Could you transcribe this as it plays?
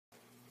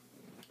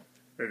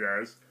Hey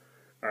guys,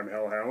 I'm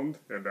Hellhound,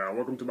 and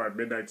welcome to my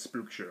Midnight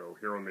Spook Show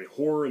here on the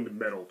Horror and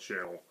Metal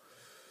channel.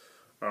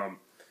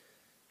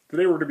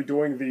 Today we're going to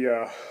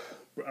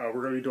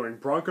be doing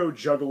Bronco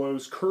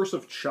Juggalo's Curse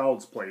of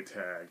Child's Play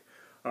tag.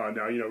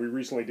 Now, we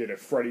recently did a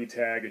Freddy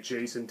tag, a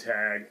Jason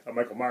tag, a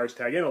Michael Myers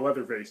tag, and a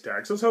Leatherface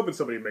tag. So I was hoping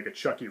somebody would make a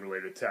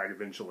Chucky-related tag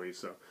eventually.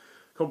 So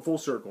come full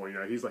circle.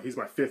 He's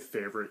my fifth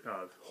favorite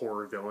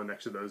horror villain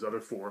next to those other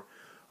four.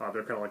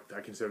 They're kind of like,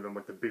 I consider them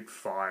like the big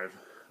five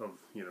of,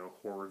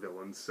 horror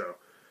villains, so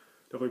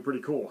definitely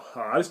pretty cool.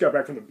 I just got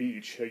back from the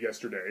beach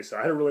yesterday, so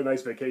I had a really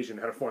nice vacation,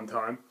 had a fun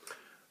time.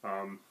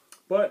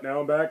 But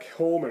now I'm back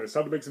home, and it's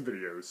time to make some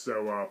videos,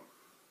 so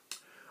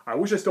I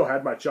wish I still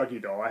had my Chucky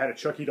doll. I had a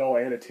Chucky doll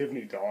and a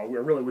Tiffany doll. I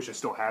really wish I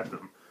still had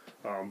them,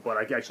 but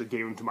I actually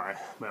gave them to my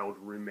old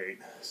roommate,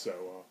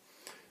 so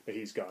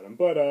he's got them.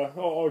 But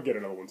I'll get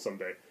another one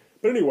someday.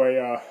 But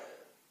anyway,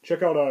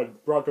 check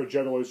out Bronco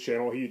Juggalo's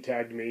channel. He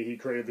tagged me. He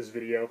created this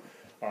video.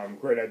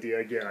 Great idea.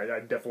 Again,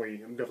 I'm definitely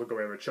going to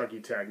have a Chucky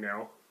tag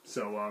now.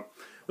 So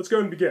let's go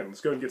and begin. Let's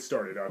go and get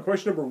started.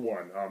 Question number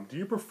one: do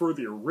you prefer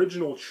the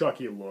original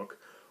Chucky look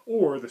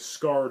or the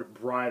scarred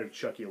Bride of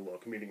Chucky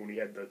look? Meaning when he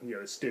had the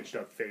the stitched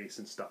up face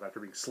and stuff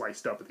after being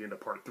sliced up at the end of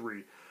part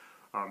 3.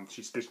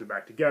 She stitched it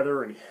back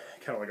together and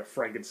kind of like a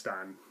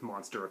Frankenstein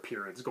monster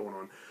appearance going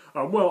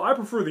on. Well, I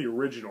prefer the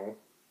original.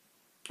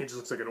 It just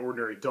looks like an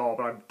ordinary doll,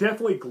 but I'm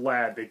definitely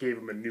glad they gave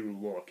him a new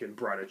look in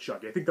Bride of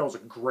Chucky. I think that was a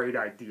great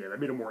idea. That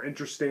made him more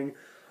interesting.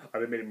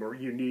 They made it more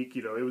unique.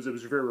 It was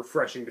very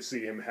refreshing to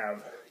see him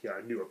have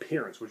a new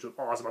appearance, which was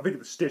awesome. I think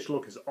the stitch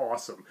look is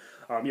awesome.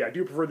 I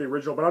do prefer the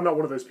original, but I'm not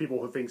one of those people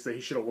who thinks that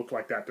he should have looked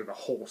like that through the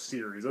whole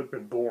series. It would have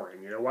been boring.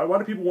 Why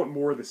do people want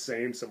more of the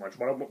same so much?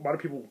 Why do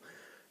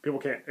people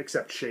can't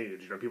accept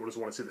change? People just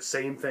want to see the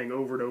same thing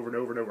over and over and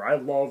over and over. I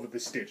love the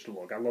stitched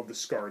look. I love the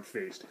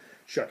scarred-faced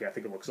Chucky. I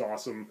think it looks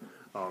awesome.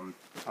 I'm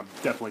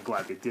definitely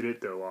glad they did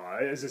it, though.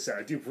 As I said,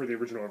 I do prefer the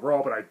original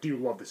overall, but I do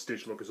love the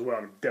stitched look as well.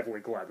 I'm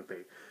definitely glad that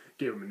they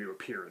gave him a new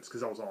appearance,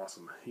 because that was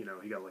awesome. He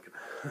got like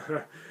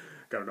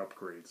got an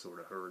upgrade, sort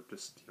of, or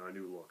just a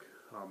new look.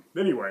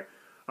 Anyway,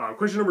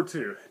 question number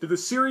 2: did the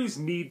series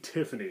need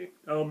Tiffany?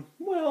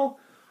 Well,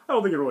 I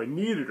don't think it really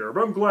needed her,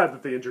 but I'm glad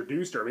that they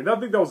introduced her. I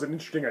think that was an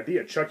interesting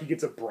idea. Chucky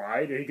gets a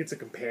bride, and he gets a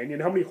companion.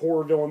 How many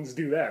horror villains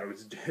do that? It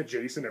was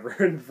Jason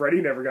and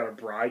Freddy never got a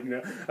bride.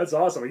 That's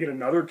awesome. I get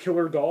another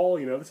killer doll.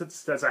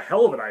 That's a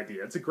hell of an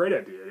idea. It's a great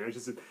idea. It's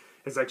just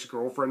his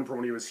ex-girlfriend from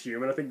when he was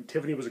human. I think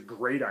Tiffany was a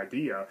great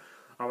idea.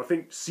 I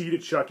think Seed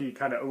of Chucky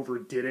kind of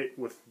overdid it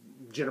with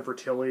Jennifer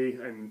Tilly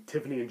and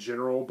Tiffany in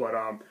general, but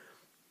I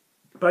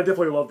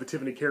definitely love the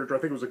Tiffany character. I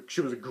think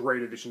she was a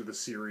great addition to the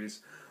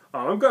series.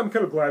 I'm kind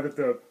of glad that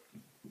the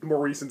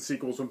more recent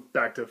sequels went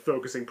back to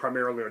focusing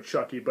primarily on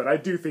Chucky, but I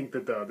do think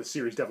that the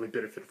series definitely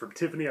benefited from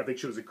Tiffany. I think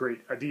she was a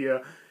great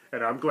idea,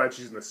 and I'm glad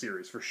she's in the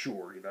series for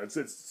sure.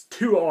 It's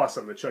too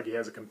awesome that Chucky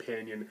has a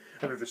companion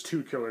and that there's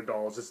 2 killer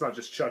dolls. It's not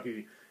just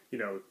Chucky,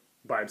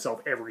 by himself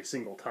every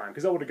single time,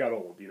 because that would have got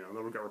old. That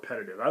would have got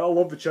repetitive. I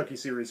love the Chucky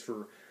series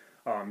for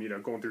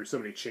going through so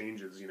many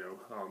changes,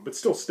 but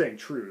still staying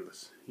true to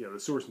this, the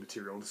source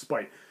material,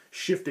 despite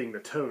shifting the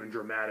tone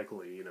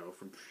dramatically,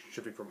 from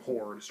shifting from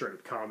horror to straight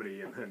up comedy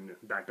and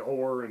back to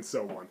horror and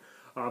so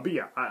on. But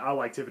yeah, I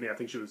like Tiffany. I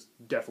think she was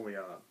definitely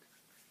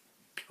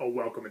a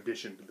welcome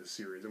addition to this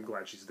series. I'm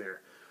glad she's there.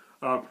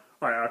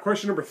 Alright,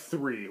 question number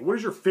 3. What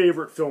is your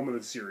favorite film in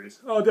the series?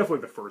 Oh,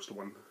 definitely the first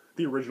one,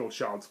 the original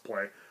Child's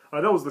Play.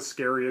 That was the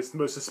scariest,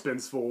 most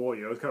suspenseful,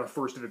 it was kind of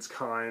first of its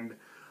kind.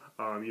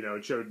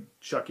 It showed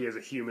Chucky as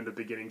a human at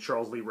the beginning.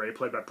 Charles Lee Ray,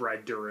 played by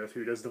Brad Dourif,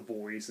 who does the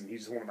voice, and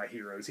he's one of my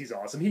heroes. He's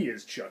awesome. He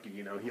is Chucky,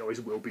 he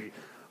always will be.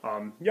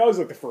 I always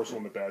like the first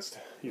one the best.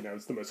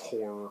 It's the most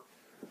horror.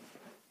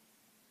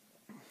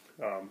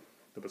 The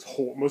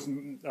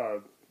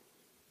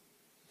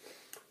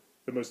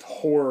most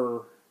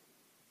horror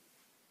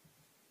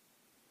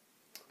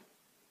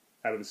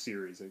out of the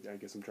series, I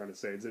guess I'm trying to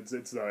say. It's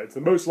the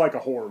most like a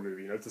horror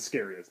movie. It's the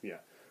scariest. Yeah.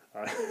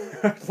 I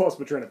lost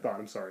my train of thought.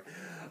 I'm sorry.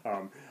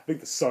 I think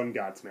the sun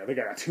got to me. I think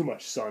I got too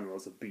much sun when I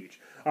was at the beach.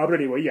 But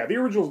anyway, yeah, the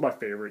original is my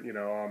favorite.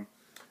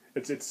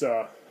 It's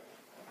the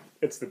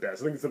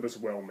best. I think it's the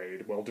most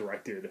well-made,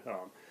 well-directed,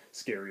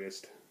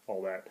 scariest,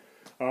 all that.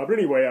 But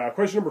anyway,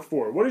 question number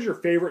 4: what is your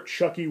favorite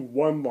Chucky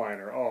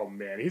one-liner? Oh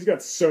man, he's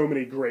got so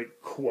many great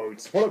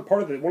quotes. One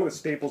of the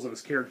staples of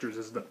his characters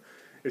is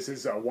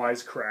his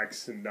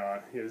wisecracks and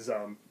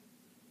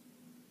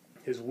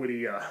his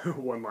witty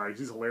one-liners.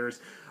 He's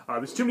hilarious.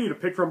 There's too many to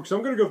pick from, so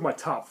I'm going to go with my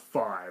top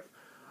 5.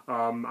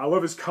 I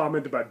love his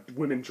comment about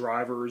women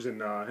drivers in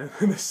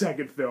the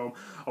second film.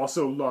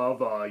 Also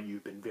love,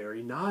 you've been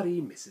very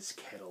naughty, Mrs.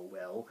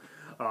 Kettlewell.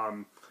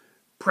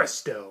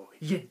 Presto,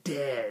 you're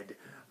dead.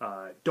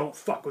 Don't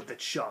fuck with the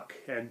Chuck.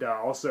 And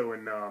also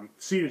in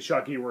Seed of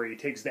Chucky, where he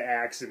takes the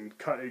axe and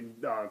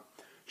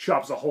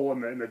chops a hole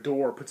in the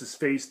door, puts his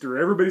face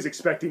through. Everybody's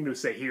expecting to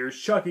say, here's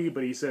Chucky,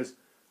 but he says,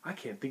 I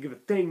can't think of a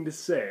thing to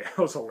say.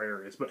 That was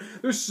hilarious. But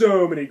there's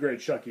so many great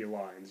Chucky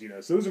lines, you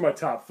know. So those are my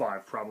top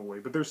 5 probably.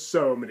 But there's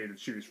so many to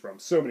choose from.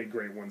 So many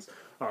great ones.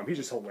 He's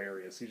just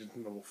hilarious. He's just a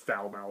little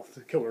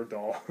foul-mouthed killer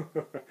doll.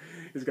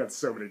 He's got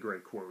so many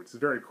great quotes. He's a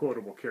very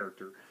quotable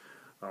character.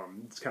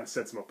 This kind of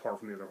sets him apart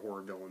from the other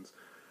horror villains.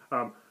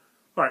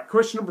 Alright,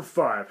 question number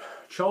 5.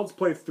 Child's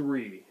Play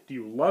 3. Do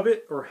you love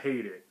it or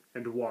hate it?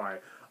 And why?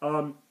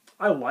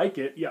 I like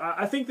it. Yeah,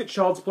 I think that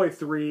Child's Play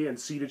 3 and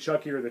Seed of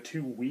Chucky are the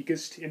 2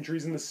 weakest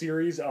entries in the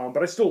series,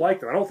 but I still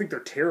like them. I don't think they're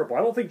terrible.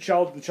 I don't think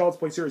the Child's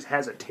Play series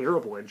has a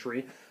terrible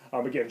entry.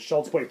 Again,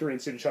 Child's Play 3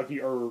 and Seed of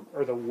Chucky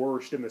are the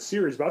worst in the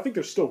series, but I think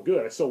they're still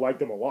good. I still like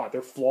them a lot.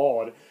 They're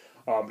flawed,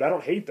 but I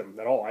don't hate them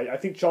at all. I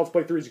think Child's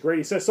Play 3 is great.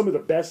 He says some of the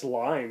best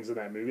lines in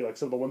that movie, like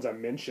some of the ones I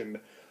mentioned.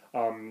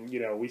 You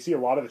know, we see a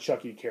lot of the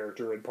Chucky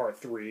character in Part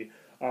 3.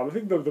 I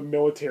think the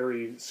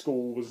military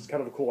school was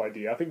kind of a cool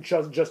idea. I think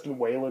Justin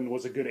Whalen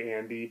was a good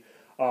Andy.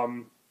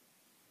 I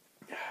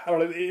don't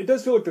know. It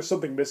does feel like there's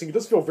something missing. It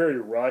does feel very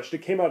rushed.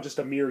 It came out just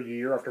a mere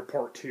year after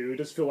Part 2. It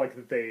does feel like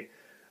that they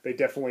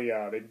definitely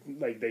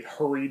they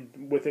hurried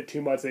with it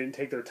too much. They didn't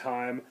take their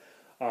time.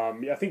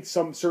 I think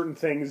some certain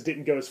things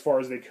didn't go as far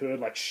as they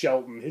could. Like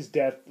Shelton, his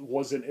death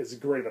wasn't as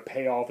great of a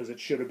payoff as it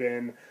should have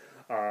been.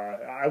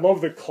 I love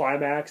the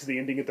climax, the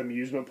ending at the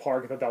amusement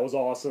park. I thought that was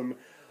awesome.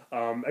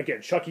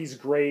 Again, Chucky's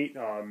great.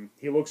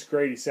 He looks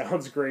great. He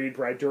sounds great.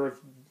 Brad Dourif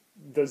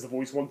does the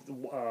voice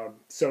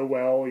so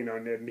well, you know,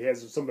 and he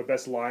has some of the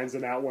best lines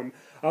in that one.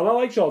 I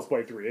like Child's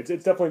Play 3. It's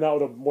definitely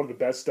not one of the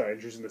best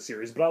entries in the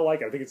series, but I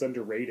like it. I think it's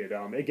underrated.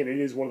 Again, it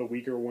is one of the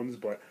weaker ones,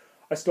 but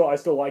I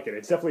still like it.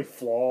 It's definitely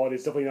flawed.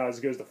 It's definitely not as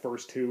good as the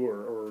first 2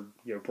 or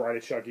you know, Bride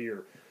of Chucky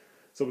or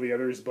some of the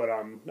others, but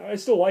I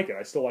still like it.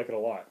 I still like it a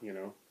lot, you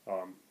know.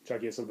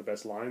 Chucky has some of the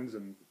best lines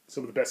and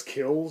some of the best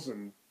kills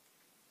and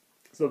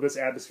some of the best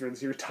atmosphere in the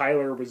series.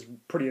 Tyler was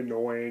pretty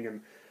annoying,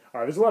 and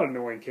there's a lot of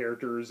annoying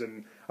characters,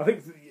 and I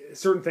think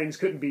certain things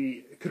could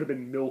have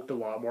been milked a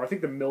lot more. I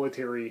think the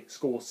military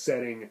school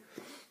setting,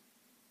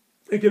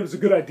 again, was a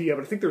good idea,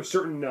 but I think there are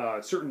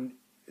certain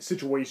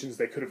situations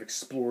they could have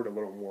explored a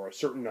little more,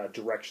 certain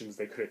directions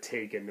they could have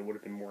taken that would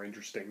have been more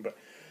interesting. But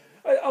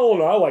I don't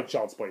know. I like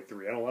Child's Play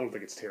 3. I don't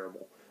think it's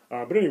terrible.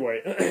 But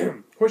anyway,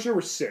 question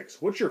number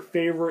 6. What's your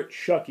favorite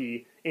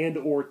Chucky and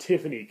or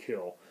Tiffany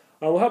kill?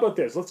 Well, how about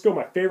this? Let's go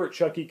my favorite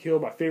Chucky kill,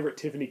 my favorite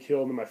Tiffany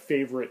kill, and then my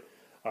favorite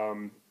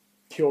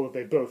kill that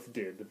they both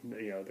did.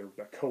 You know, their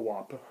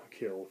co-op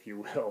kill, if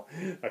you will.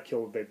 A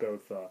kill that they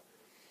both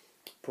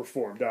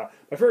performed.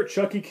 My favorite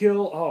Chucky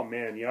kill, oh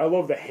man, you know, I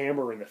love the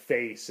hammer in the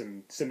face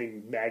and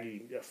sending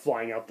Maggie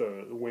flying out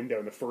the window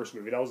in the first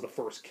movie. That was the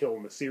first kill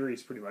in the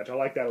series, pretty much. I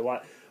like that a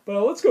lot.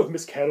 But let's go with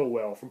Miss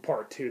Kettlewell from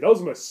Part 2. That was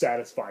the most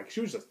satisfying.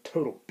 She was a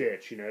total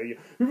bitch, you know.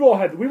 We've all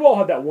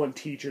had that one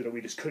teacher that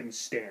we just couldn't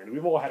stand.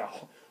 We've all had a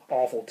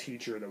awful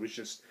teacher that was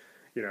just,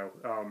 you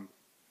know,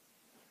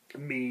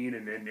 mean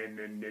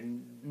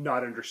and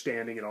not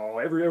understanding at all.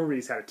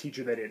 Everybody's had a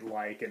teacher they didn't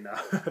like, and I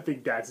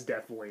think that's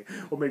definitely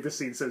what made the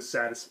scene so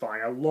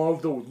satisfying. I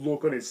love the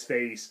look on his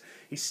face.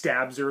 He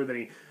stabs her,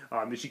 then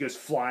she goes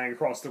flying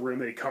across the room,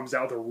 then he comes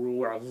out with a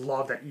ruler. I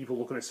love that evil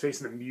look on his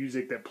face and the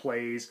music that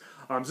plays.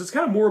 So it's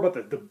kind of more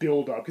about the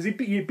build-up, because he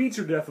beats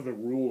her to death with a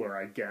ruler,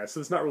 I guess.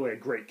 So it's not really a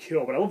great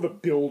kill, but I love the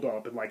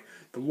build-up and like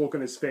the look on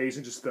his face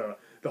and just the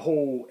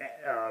whole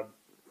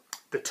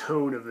the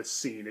tone of the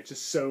scene. It's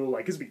just so,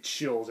 like, gives me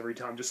chills every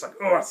time. Just like,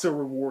 oh, it's so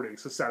rewarding,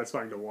 so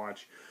satisfying to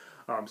watch.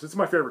 So it's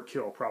my favorite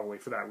kill, probably,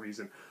 for that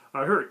reason.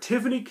 Her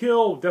Tiffany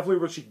kill, definitely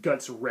where she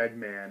guts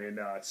Redman in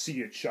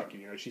Seed of Chucky.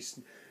 You know, she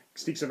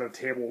sneaks under the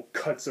table,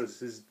 cuts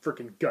his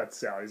freaking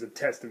guts out. His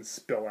intestines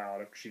spill out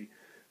after she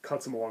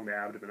cuts him along the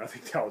abdomen. I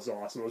think that was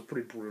awesome. It was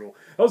pretty brutal.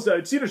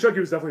 Seed of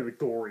Chucky was definitely the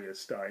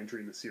goriest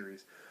entry in the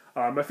series.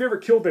 My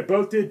favorite kill they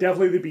both did,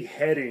 definitely the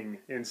beheading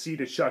in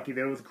Seed of Chucky.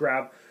 They both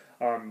grab...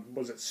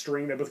 was it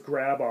string? They both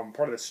grab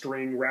part of the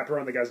string, wrap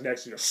around the guy's neck,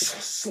 and just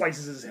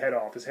slices his head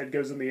off. His head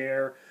goes in the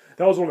air.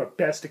 That was one of the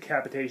best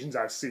decapitations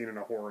I've seen in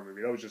a horror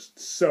movie. That was just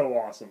so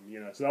awesome, you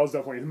know. So that was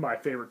definitely my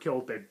favorite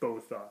kill that they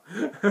both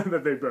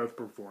that they both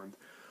performed.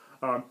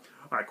 All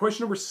right,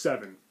 question number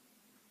 7.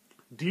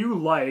 Do you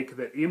like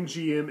that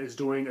MGM is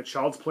doing a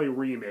Child's Play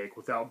remake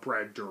without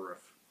Brad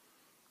Dourif?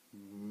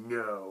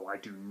 No, I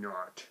do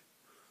not.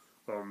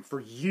 For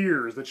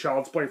years, the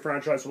Child's Play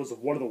franchise was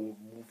one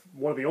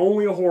of the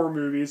only horror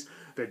movies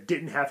that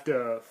didn't have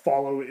to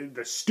follow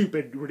the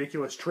stupid,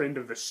 ridiculous trend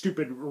of the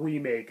stupid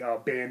remake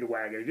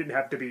bandwagon. It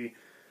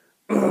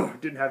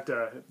didn't have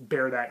to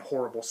bear that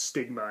horrible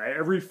stigma.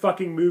 Every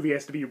fucking movie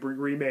has to be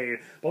remade.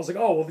 But I was like,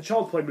 oh, well, the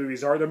Child's Play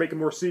movies they're making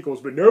more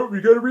sequels, but no,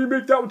 you gotta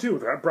remake that one too.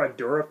 With that Brad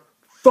Dourif,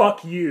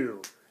 fuck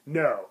you.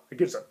 No, it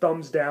gives a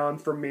thumbs down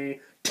from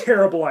me.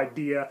 Terrible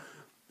idea.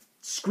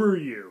 Screw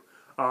you.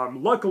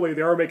 Luckily,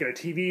 they are making a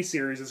TV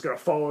series that's going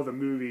to follow the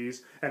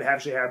movies and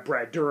actually have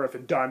Brad Dourif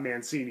and Don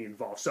Mancini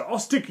involved. So I'll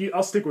stick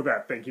with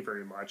that. Thank you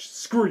very much.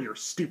 Screw your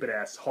stupid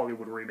ass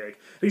Hollywood remake.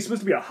 And he's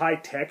supposed to be a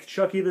high-tech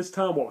Chucky this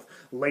time, what, with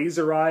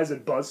laser eyes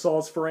and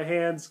buzzsaws for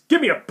hands? Give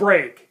me a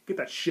break. Get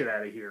that shit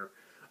out of here.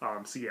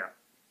 So yeah,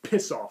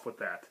 piss off with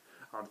that.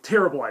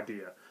 Terrible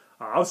idea.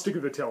 I'll stick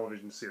with the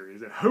television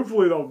series, and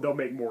hopefully they'll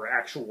make more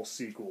actual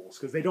sequels,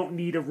 because they don't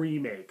need a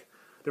remake.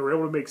 They were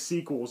able to make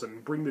sequels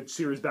and bring the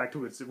series back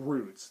to its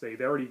roots. They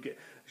already get...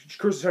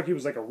 Curse of Chucky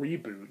was like a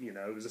reboot, you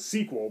know. It was a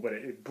sequel, but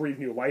it breathed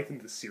new life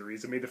into the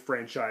series. It made the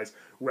franchise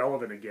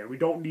relevant again. We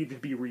don't need it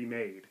to be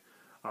remade.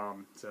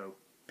 So,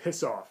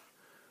 piss off.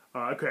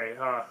 Okay,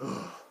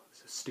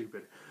 so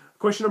stupid.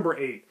 Question number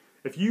 8.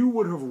 If you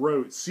would have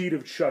wrote Seed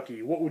of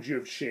Chucky, what would you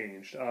have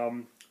changed?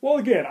 Well,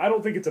 again, I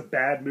don't think it's a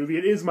bad movie.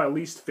 It is my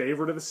least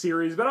favorite of the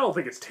series, but I don't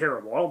think it's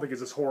terrible. I don't think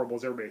it's as horrible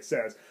as everybody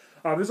says.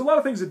 There's a lot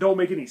of things that don't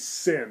make any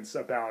sense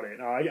about it.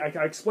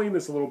 I explained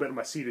this a little bit in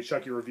my Seed of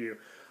Chucky review.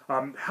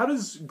 How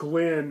does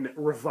Glenn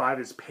revive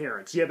his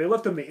parents? Yeah, they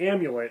left him the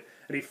amulet,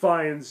 and he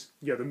finds,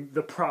 you know,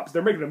 the props.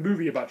 They're making a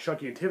movie about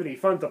Chucky and Tiffany. He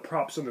finds the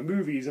props from the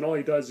movies, and all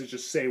he does is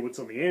just say what's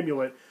on the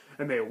amulet,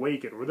 and they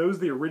awaken. Were those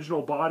the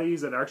original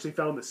bodies that are actually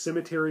found in the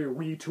cemetery,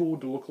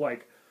 retooled to look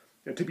like,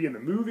 to be in the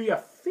movie? I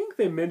think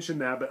they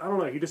mentioned that, but I don't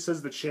know. He just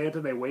says the chant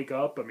and they wake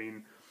up. I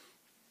mean,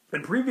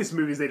 in previous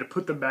movies, they'd have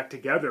put them back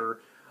together.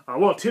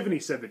 Well, Tiffany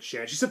said the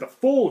chant. She said the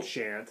full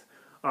chant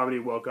when he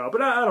woke up.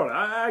 But I don't know.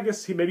 I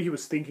guess maybe he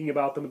was thinking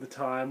about them at the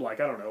time. Like,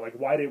 I don't know. Like,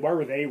 why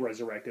were they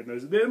resurrected?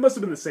 It must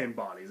have been the same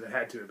bodies. It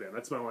had to have been.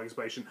 That's my only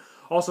explanation.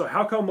 Also,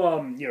 how come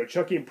you know,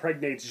 Chucky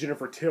impregnates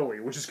Jennifer Tilly,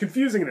 which is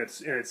confusing in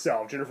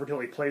itself. Jennifer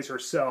Tilly plays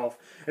herself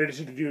in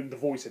addition to doing the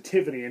voice of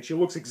Tiffany, and she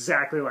looks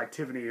exactly like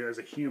Tiffany as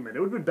a human. It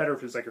would have been better if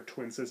it was like her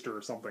twin sister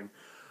or something.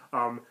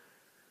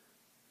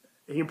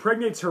 He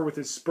impregnates her with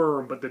his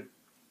sperm, but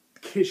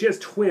she has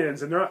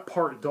twins, and they're not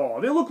part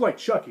doll. They look like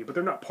Chucky, but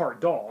they're not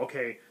part doll.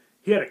 Okay,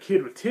 he had a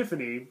kid with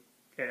Tiffany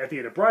at the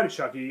end of Bride of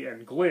Chucky,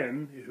 and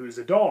Glenn, who's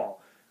a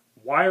doll.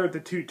 Why are the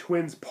two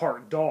twins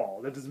part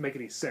doll? That doesn't make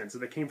any sense. If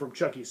they came from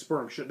Chucky's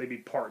sperm, shouldn't they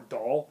be part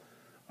doll?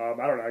 I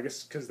don't know. I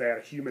guess because they had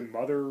a human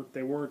mother,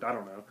 they weren't. I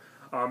don't know.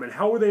 And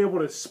how were they able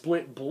to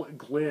split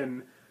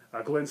Glenn /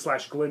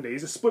 Glenda?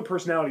 He's a split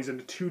personalities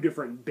into two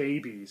different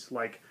babies.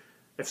 Like,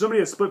 if somebody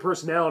has split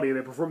personality and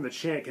they perform the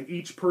chant, can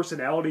each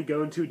personality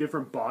go into a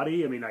different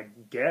body? I mean, I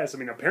guess. I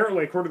mean,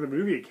 apparently, according to the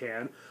movie, it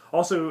can.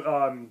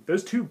 Also,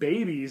 those two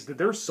babies, did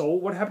their soul,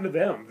 what happened to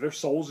them? Did their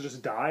souls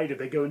just die? Did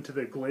they go into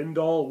the Glenn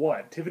doll?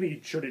 What? Tiffany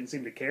sure didn't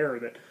seem to care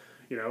that,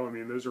 you know, I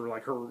mean, those are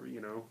like her,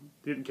 you know,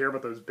 didn't care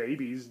about those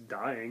babies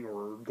dying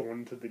or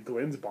going to the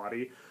Glenn's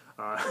body.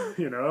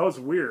 You know, that was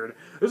weird.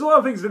 There's a lot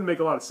of things that didn't make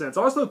a lot of sense.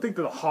 I also think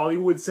that the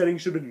Hollywood setting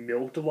should have been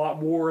milked a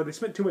lot more. They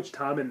spent too much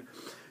time in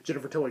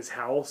Jennifer Tilly's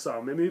house. I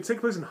mean, it takes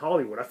place in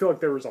Hollywood. I feel like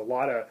there was a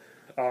lot of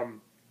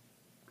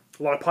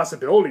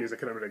possibilities that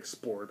could have been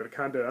explored, but it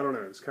kind of, I don't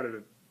know, it's kind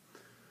of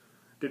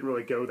didn't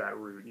really go that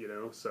route, you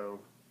know. So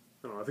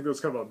I don't know. I think it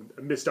was kind of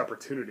a missed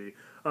opportunity.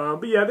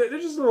 But yeah,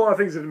 there's just a lot of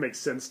things that didn't make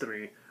sense to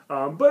me.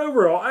 But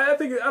overall, I don't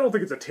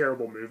think it's a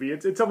terrible movie.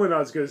 It's definitely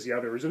not as good as the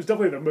others. It was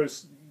definitely the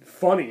most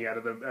funny out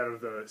of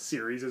the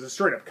series. It's a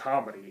straight up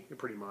comedy,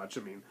 pretty much.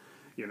 I mean,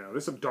 you know,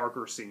 there's some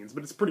darker scenes,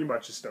 but it's pretty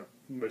much just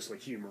mostly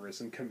humorous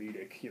and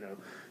comedic. You know,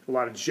 a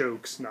lot of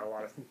jokes,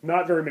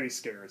 not very many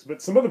scares,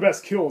 but some of the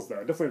best kills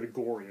though. Definitely the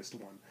goriest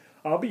one.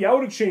 But yeah, I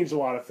would have changed a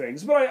lot of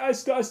things, but I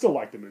still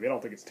like the movie. I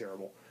don't think it's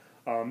terrible,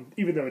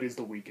 even though it is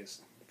the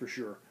weakest for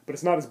sure. But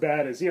it's not as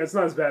bad as, you know, it's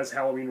not as bad as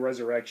Halloween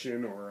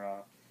Resurrection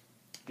or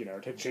you know,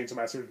 Chainsaw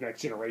Massacre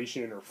Next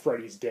Generation or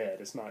Freddy's Dead.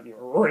 It's not, you know,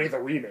 or any of the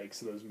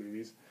remakes of those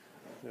movies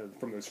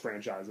from those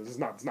franchises. It's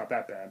not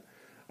that bad.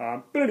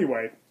 But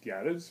anyway,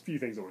 yeah, there's a few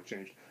things that would have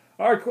changed.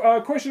 All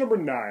right, question number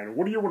 9.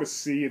 What do you want to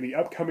see in the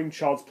upcoming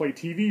Child's Play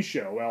TV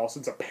show? Well,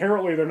 since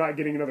apparently they're not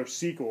getting another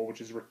sequel, which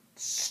is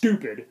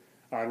stupid,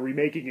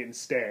 remaking it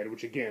instead,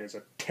 which again is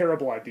a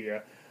terrible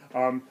idea.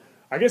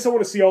 I guess I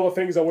want to see all the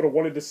things I would have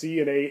wanted to see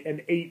in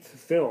an 8th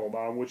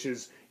film, which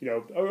is, you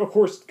know, of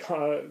course,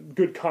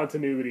 good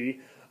continuity.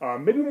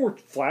 Maybe more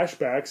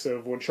flashbacks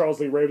of when Charles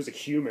Lee Ray was a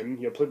human,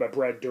 you know, played by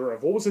Brad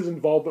Dourif. What was his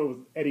involvement with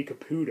Eddie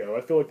Caputo?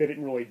 I feel like they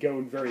didn't really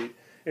go very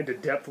into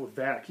depth with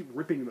that. I keep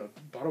ripping the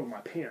bottom of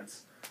my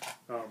pants.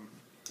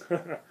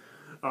 The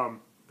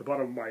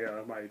bottom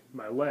of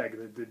my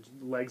leg, the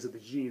legs of the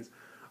jeans.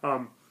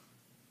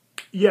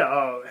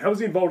 Yeah, how was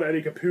he involved with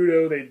Eddie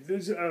Caputo?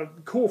 There's a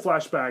cool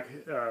flashback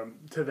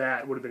to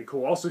that would have been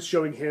cool. Also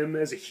showing him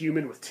as a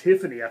human with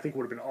Tiffany, I think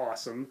would have been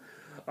awesome.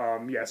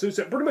 Yeah, so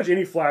pretty much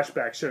any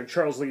flashback showing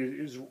Charles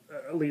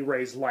Lee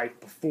Ray's life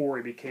before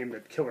he became the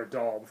killer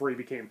doll, before he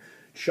became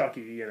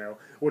Chucky, you know,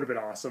 would have been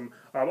awesome.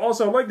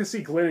 Also, I'd like to see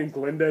Glenn and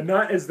Glenda,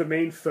 not as the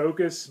main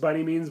focus by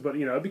any means, but,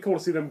 you know, it'd be cool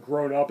to see them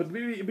grown up. It'd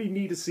be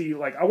neat to see,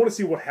 like, I want to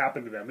see what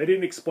happened to them. They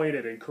didn't explain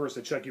it in Curse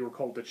of Chucky or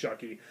Cult of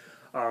Chucky.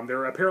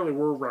 There apparently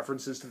were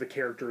references to the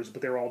characters,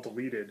 but they were all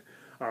deleted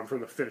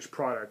from the finished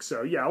product.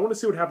 So, yeah, I want to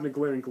see what happened to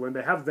Glenn and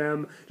Glenda. Have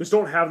them, just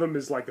don't have them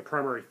as, like, the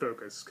primary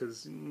focus,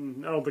 because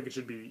I don't think it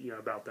should be, you know,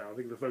 about that. I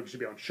think the focus should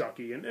be on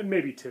Chucky and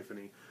maybe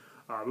Tiffany.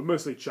 But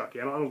mostly Chucky.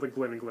 I don't think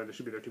Glenn and Glenda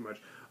should be there too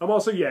much.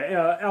 Also,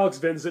 yeah, Alex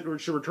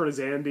Vincent should return as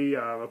Andy.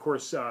 Of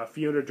course,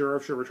 Fiona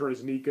Dourif should return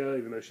as Nika,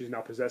 even though she's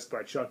now possessed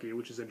by Chucky,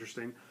 which is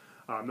interesting.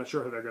 I'm not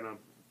sure how they're going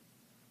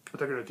what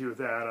they're going to do with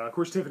that. Of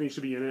course, Tiffany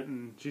should be in it,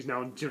 and she's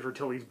now in Jennifer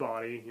Tilly's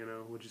body, you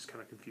know, which is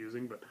kind of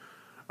confusing. But,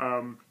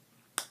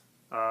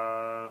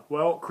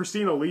 well,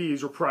 Christina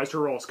Lee's reprised her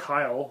role as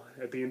Kyle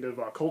at the end of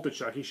Cult of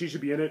Chucky. She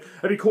should be in it.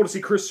 It'd be cool to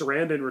see Chris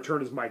Sarandon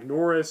return as Mike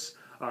Norris.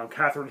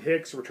 Catherine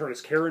Hicks return as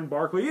Karen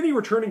Barkley. Any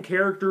returning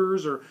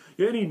characters or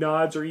any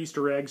nods or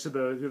Easter eggs to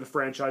the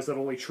franchise that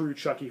only true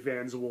Chucky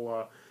fans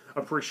will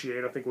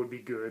appreciate, I think would be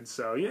good.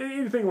 So yeah,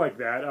 anything like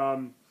that.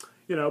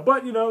 You know,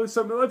 but you know,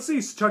 let's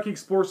see Chucky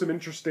explore some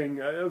interesting.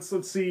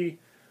 Let's see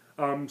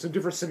some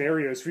different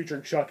scenarios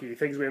featuring Chucky,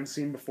 things we haven't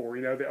seen before.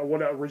 You know,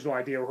 one original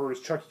idea I heard is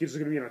Chucky is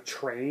going to be on a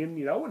train.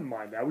 You know, I wouldn't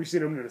mind that. We've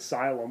seen him in an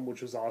asylum,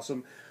 which was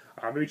awesome.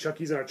 Maybe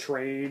Chucky's on a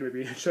train.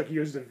 Maybe Chucky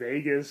goes to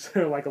Vegas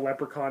like a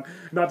leprechaun.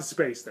 Not to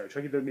space, though.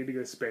 Chucky doesn't need to go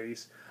to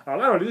space. I don't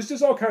know. There's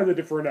just all kinds of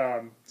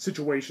different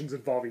situations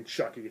involving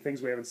Chucky.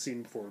 Things we haven't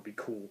seen before would be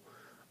cool.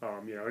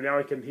 You know, now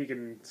he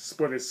can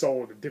split his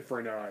soul into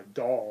different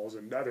dolls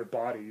and other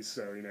bodies.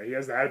 So, you know, he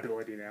has that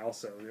ability now.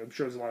 So, you know, I'm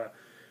sure there's a lot of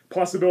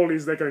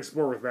possibilities they can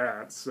explore with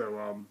that.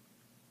 So,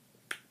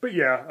 but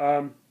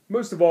yeah,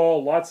 most of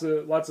all, lots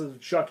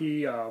of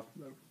Chucky,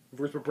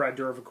 voiced by Brad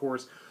Dourif, of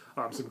course.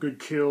 Some good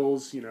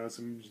kills, you know,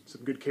 some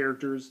good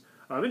characters.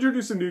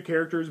 Introduce some new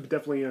characters, but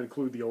definitely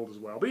include the old as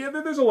well. But yeah,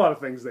 there's a lot of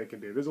things they can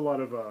do. There's a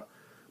lot of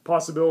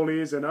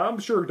possibilities, and I'm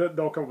sure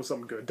they'll come up with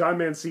something good. Don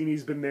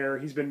Mancini's been there.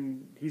 He's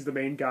the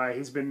main guy.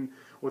 He's been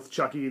with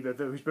Chucky.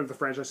 Who's been with the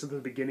franchise since the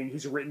beginning.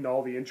 He's written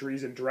all the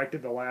entries and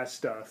directed the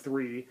last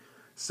 3.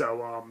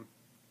 So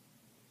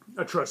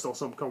I trust they'll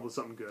come up with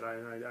something good.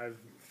 I have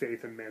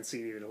faith in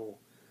Mancini that he'll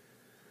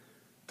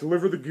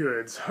deliver the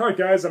goods. Alright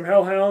guys, I'm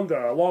Hellhound.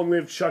 Long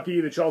live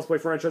Chucky. The Child's Play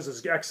franchise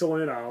is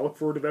excellent. I look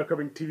forward to the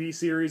upcoming TV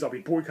series. I'll be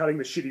boycotting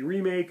the shitty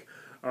remake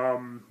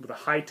with a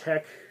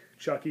high-tech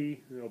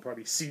Chucky. It'll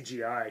probably be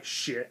CGI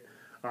shit.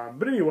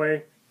 But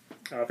anyway,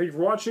 thank you for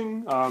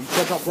watching.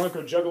 Check out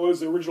Bronco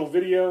Juggalo's the original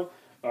video.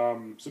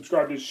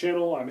 Subscribe to his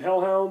channel. I'm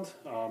Hellhound.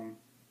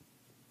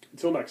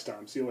 Until next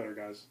time. See you later,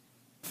 guys.